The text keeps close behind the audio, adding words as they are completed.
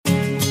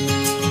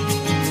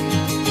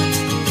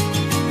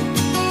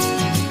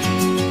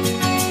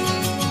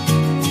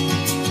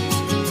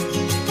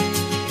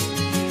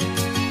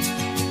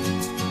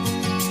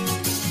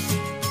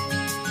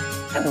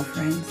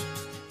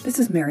This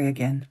is Mary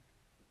again.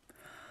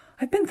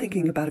 I've been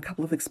thinking about a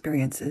couple of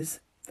experiences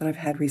that I've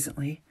had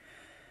recently,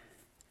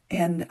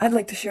 and I'd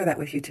like to share that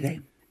with you today.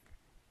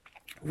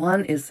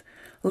 One is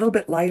a little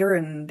bit lighter,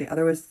 and the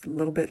other was a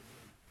little bit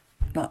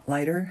not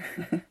lighter,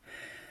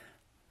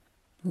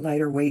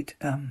 lighter weight.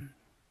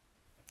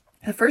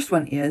 The first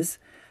one is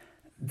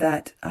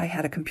that I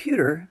had a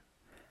computer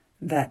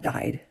that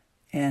died,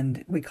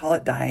 and we call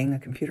it dying. A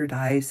computer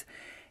dies,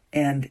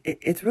 and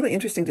it's really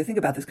interesting to think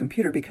about this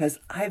computer because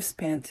I've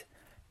spent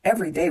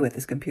every day with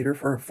this computer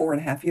for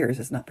 4.5 years.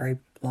 It's not very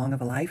long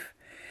of a life,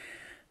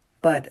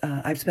 but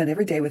I've spent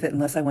every day with it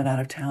unless I went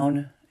out of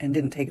town and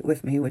didn't take it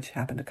with me, which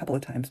happened a couple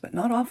of times, but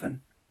not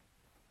often.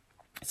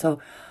 So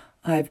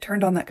I've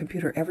turned on that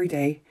computer every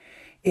day.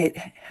 It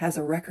has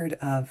a record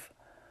of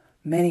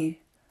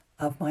many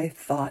of my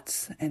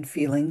thoughts and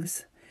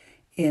feelings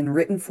in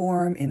written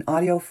form, in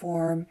audio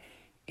form,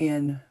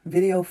 in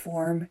video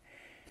form.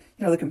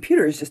 You know, the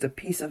computer is just a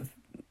piece of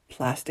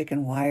plastic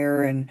and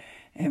wire and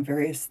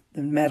various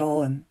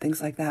metal and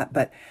things like that.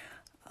 But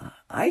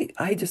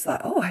I just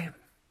thought, I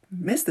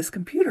miss this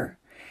computer.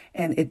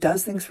 And it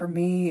does things for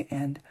me.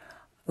 And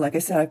like I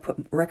said, I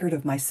put record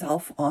of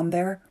myself on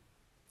there.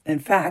 In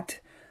fact,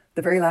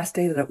 the very last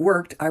day that it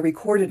worked, I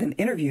recorded an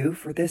interview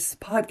for this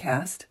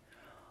podcast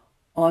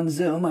on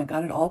Zoom. I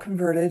got it all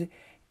converted.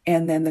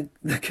 And then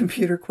the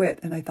computer quit.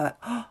 And I thought,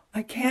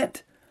 I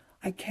can't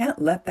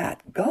let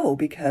that go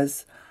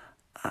because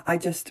I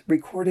just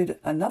recorded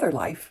another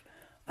life,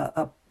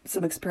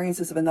 some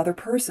experiences of another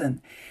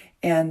person.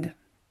 And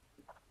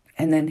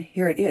then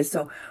here it is.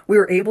 So we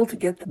were able to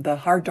get the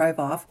hard drive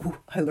off.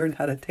 I learned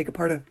how to take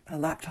apart a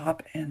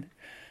laptop, and it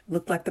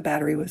looked like the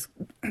battery was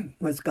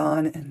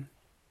gone. And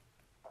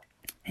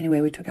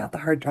anyway, we took out the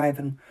hard drive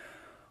and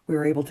we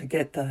were able to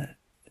get the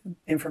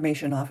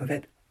information off of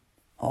it,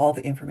 all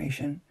the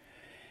information.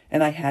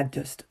 And I had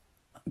just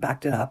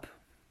backed it up,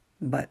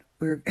 but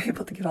we were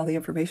able to get all the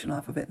information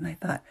off of it. And I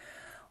thought,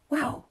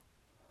 wow,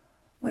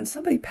 when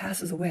somebody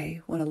passes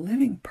away, when a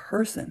living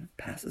person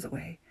passes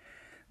away,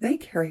 they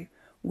carry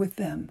with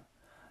them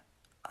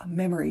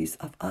memories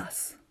of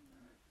us.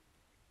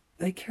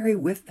 They carry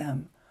with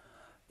them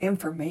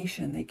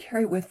information. They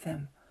carry with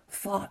them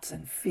thoughts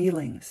and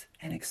feelings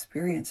and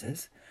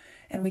experiences.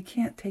 And we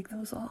can't take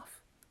those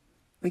off.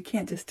 We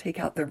can't just take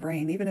out their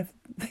brain. Even if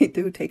they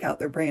do take out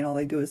their brain, all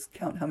they do is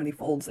count how many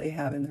folds they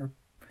have in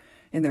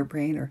their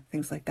brain or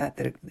things like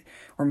that,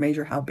 or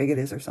measure how big it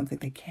is or something.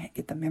 They can't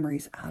get the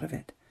memories out of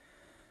it.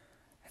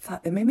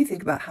 It made me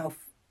think about how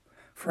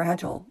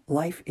fragile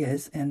life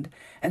is and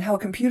how a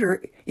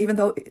computer, even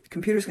though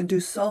computers can do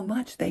so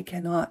much, they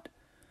cannot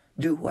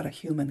do what a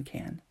human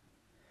can.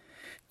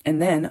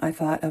 And then I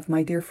thought of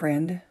my dear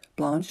friend,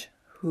 Blanche,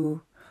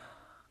 who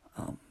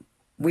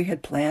we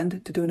had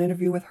planned to do an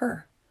interview with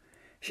her.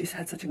 She's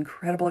had such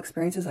incredible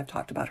experiences. I've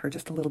talked about her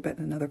just a little bit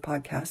in another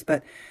podcast,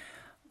 but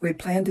we had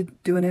planned to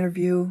do an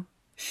interview.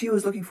 She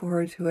was looking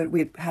forward to it.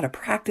 We had a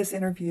practice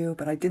interview,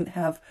 but I didn't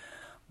have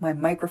my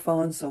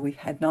microphone, so we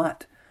had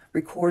not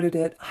recorded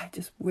it. I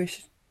just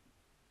wish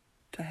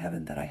to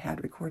heaven that I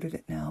had recorded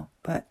it now,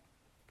 but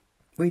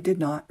we did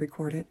not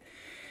record it.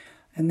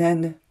 And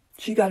then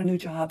she got a new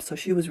job, so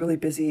she was really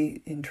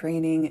busy in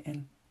training,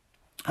 and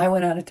I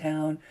went out of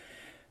town.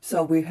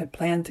 So we had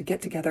planned to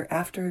get together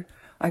after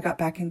I got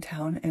back in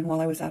town, and while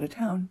I was out of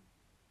town,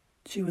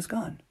 she was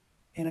gone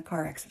in a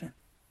car accident.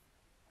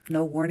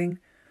 No warning,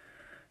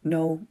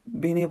 no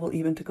being able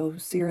even to go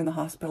see her in the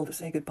hospital to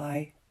say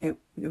goodbye.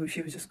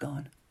 She was just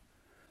gone.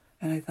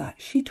 And I thought,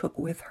 she took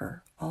with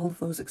her all of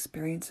those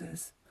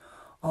experiences,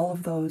 all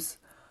of those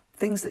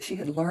things that she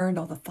had learned,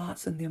 all the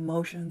thoughts and the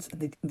emotions and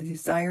the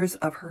desires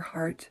of her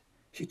heart,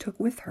 she took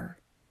with her.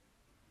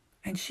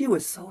 And she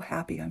was so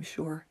happy, I'm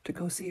sure, to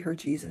go see her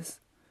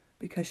Jesus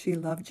because she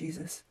loved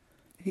Jesus.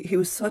 He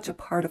was such a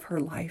part of her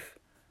life,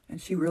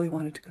 and she really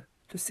wanted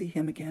to see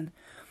him again.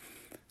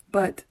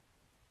 But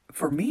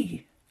for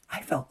me,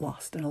 I felt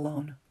lost and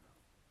alone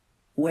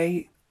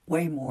way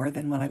more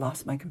than when I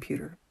lost my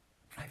computer.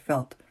 I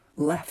felt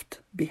left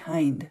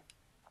behind,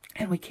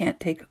 and we can't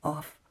take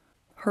off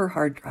her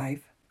hard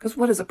drive, because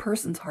what is a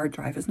person's hard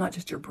drive? It's not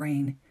just your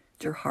brain,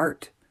 it's your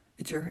heart,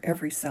 it's your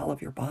every cell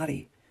of your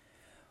body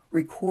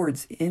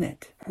records in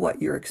it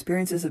what your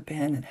experiences have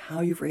been and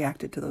how you've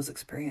reacted to those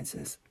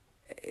experiences.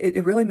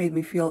 It really made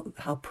me feel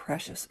how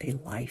precious a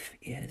life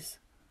is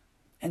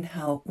and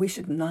how we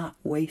should not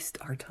waste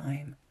our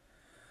time.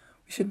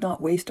 We should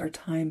not waste our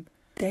time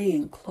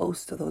staying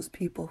close to those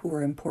people who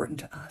are important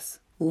to us,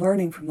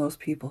 learning from those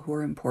people who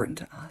are important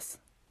to us.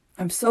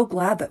 I'm so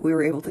glad that we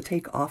were able to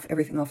take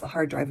everything off the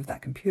hard drive of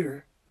that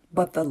computer.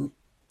 But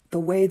the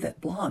way that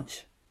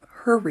Blanche,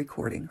 her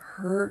recording,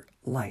 her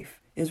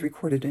life is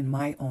recorded in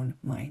my own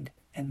mind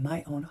and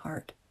my own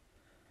heart.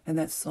 And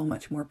that's so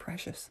much more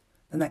precious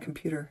than that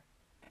computer.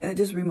 And it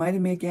just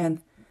reminded me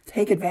again,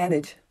 take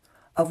advantage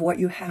of what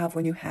you have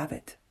when you have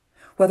it,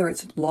 whether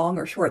it's long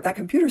or short. That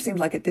computer seemed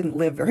like it didn't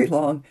live very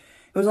long.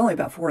 It was only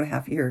about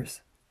 4.5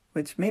 years,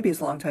 which maybe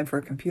is a long time for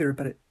a computer,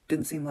 but it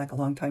didn't seem like a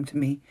long time to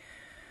me.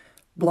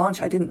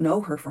 Blanche, I didn't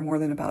know her for more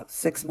than about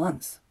 6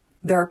 months.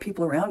 There are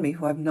people around me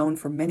who I've known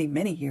for many,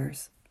 many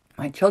years.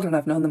 My children,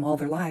 I've known them all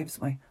their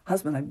lives. My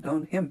husband, I've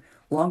known him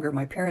longer.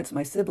 My parents,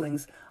 my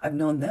siblings, I've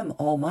known them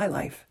all my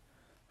life.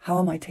 How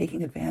am I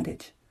taking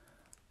advantage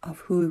of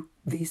who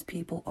these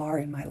people are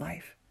in my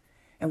life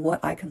and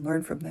what I can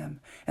learn from them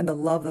and the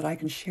love that I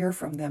can share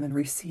from them and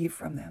receive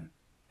from them?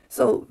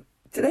 So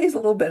today's a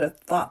little bit of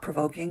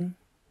thought-provoking.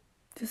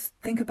 Just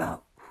think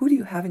about, who do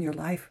you have in your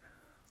life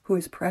who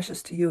is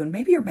precious to you? And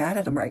maybe you're mad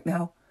at them right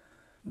now,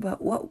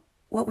 but what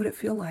would it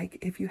feel like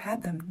if you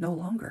had them no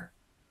longer?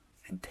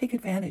 And take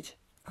advantage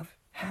of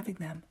having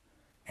them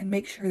and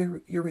make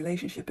sure your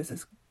relationship is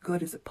as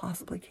good as it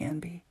possibly can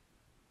be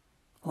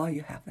while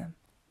you have them.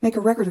 Make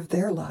a record of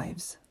their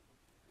lives,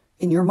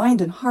 in your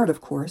mind and heart, of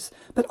course,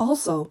 but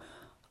also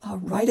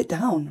write it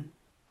down.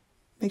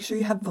 Make sure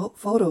you have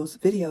photos,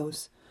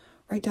 videos.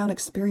 Write down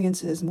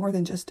experiences, more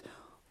than just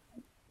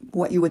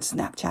what you would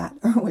Snapchat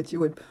or what you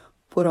would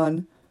put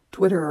on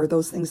Twitter or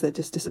those things that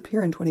just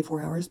disappear in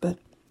 24 hours, but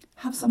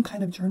have some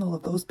kind of journal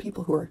of those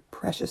people who are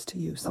precious to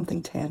you,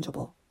 something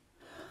tangible.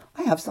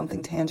 I have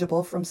something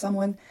tangible from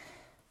someone.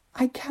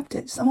 I kept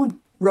it. Someone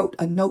wrote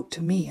a note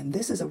to me, and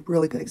this is a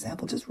really good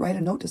example. Just write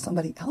a note to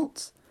somebody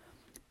else.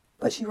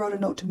 But she wrote a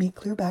note to me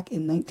clear back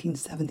in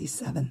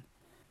 1977.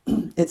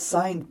 It's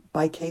signed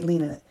by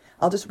Kayleen in it.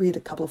 I'll just read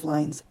a couple of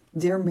lines.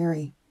 Dear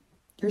Mary,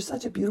 you're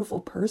such a beautiful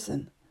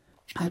person.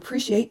 I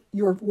appreciate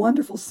your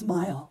wonderful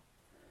smile.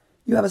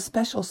 You have a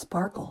special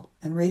sparkle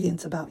and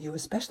radiance about you,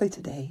 especially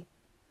today.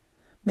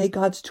 May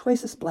God's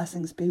choicest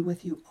blessings be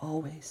with you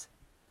always.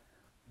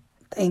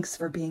 Thanks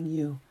for being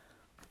you.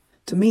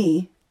 To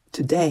me,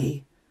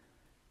 today,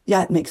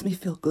 yeah, it makes me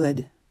feel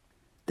good.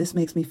 This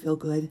makes me feel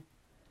good.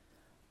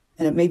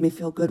 And it made me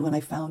feel good when I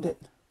found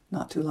it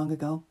not too long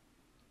ago.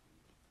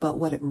 But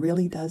what it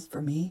really does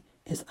for me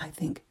is I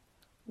think,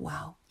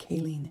 wow,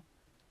 Kayleen,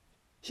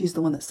 she's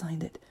the one that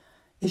signed it.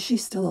 Is she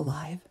still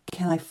alive?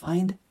 Can I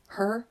find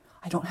her?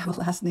 I don't have a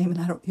last name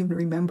and I don't even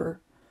remember.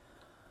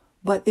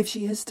 But if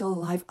she is still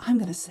alive, I'm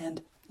going to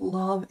send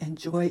love and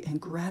joy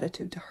and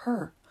gratitude to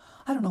her.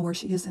 I don't know where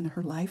she is in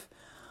her life,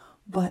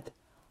 but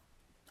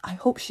I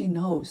hope she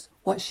knows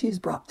what she's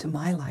brought to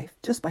my life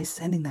just by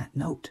sending that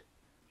note.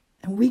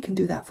 And we can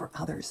do that for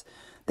others.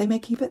 They may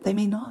keep it, they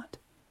may not.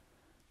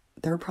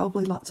 There are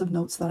probably lots of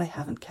notes that I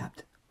haven't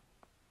kept.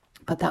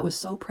 But that was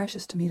so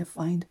precious to me to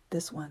find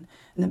this one.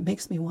 And it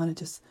makes me want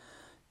to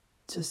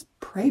just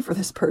pray for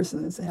this person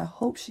and say, I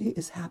hope she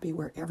is happy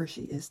wherever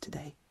she is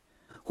today.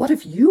 What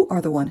if you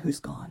are the one who's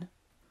gone?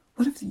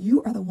 What if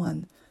you are the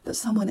one that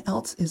someone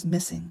else is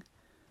missing?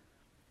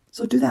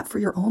 So do that for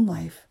your own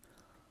life.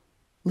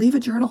 Leave a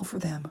journal for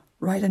them.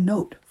 Write a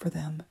note for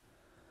them.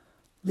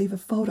 Leave a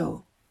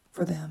photo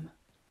for them.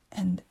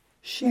 And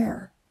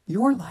share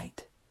your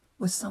light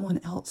with someone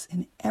else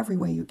in every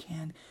way you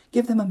can.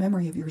 Give them a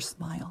memory of your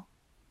smile.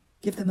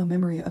 Give them a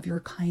memory of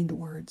your kind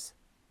words.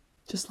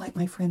 Just like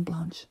my friend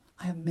Blanche,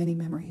 I have many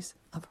memories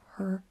of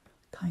her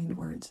kind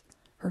words,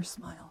 her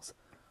smiles,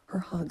 her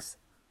hugs.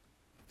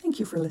 Thank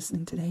you for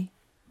listening today.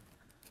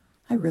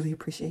 I really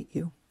appreciate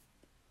you.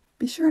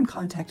 Be sure and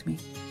contact me.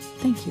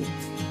 Thank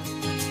you.